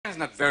He's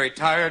not very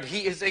tired.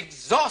 He is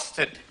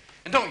exhausted.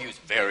 And don't use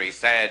very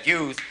sad.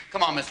 Use,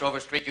 come on, Mr.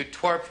 Overstreet, you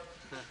twerp.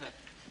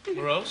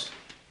 Morose?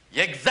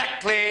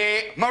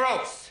 Exactly,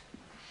 morose.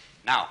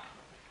 Now,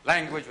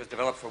 language was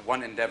developed for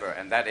one endeavor,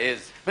 and that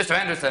is, Mr.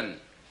 Anderson,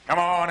 come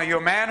on, are you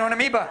a man or an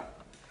amoeba?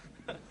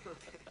 Mr.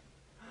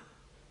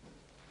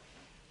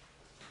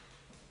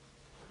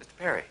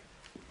 Perry.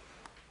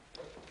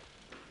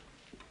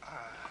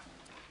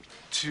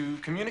 To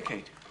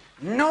communicate.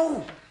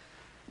 No,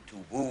 to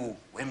woo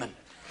women.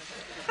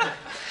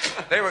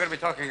 Today we're going to be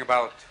talking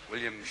about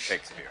William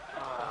Shakespeare.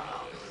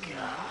 Oh,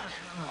 God.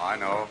 I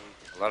know.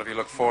 A lot of you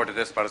look forward to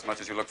this about as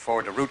much as you look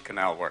forward to root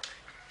canal work.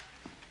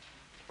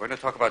 We're going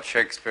to talk about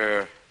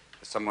Shakespeare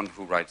as someone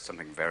who writes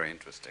something very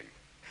interesting.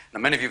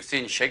 Now, many of you have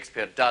seen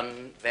Shakespeare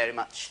done very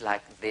much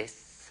like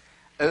this.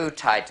 Oh,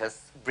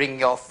 Titus, bring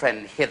your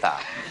friend hither.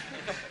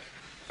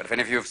 But if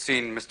any of you have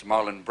seen Mr.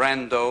 Marlon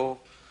Brando...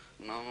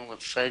 No,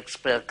 but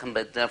Shakespeare can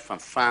be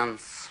different.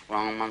 France,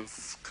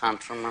 Romans,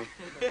 countrymen.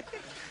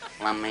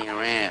 Let me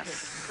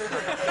rest.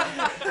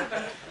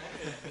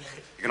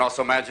 You can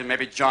also imagine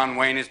maybe John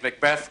Wayne as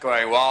Macbeth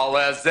going, well,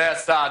 is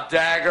this a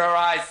dagger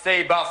I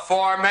see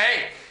before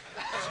me?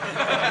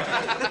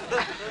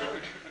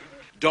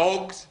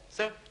 Dogs,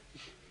 sir?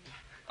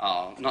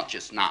 Oh, not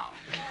just now.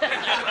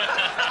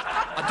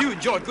 I do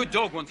enjoy a good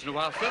dog once in a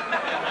while, sir.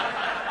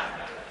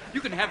 You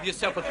can have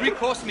yourself a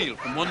 3-course meal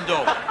from one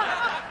dog.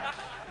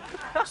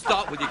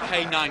 Start with your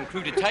canine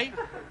crudité,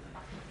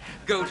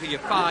 go to your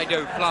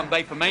Fido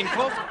flambe for main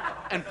course,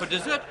 and for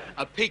dessert,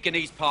 a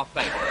Pekingese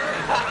parfait.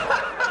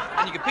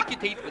 And you can pick your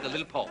teeth with a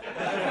little paw.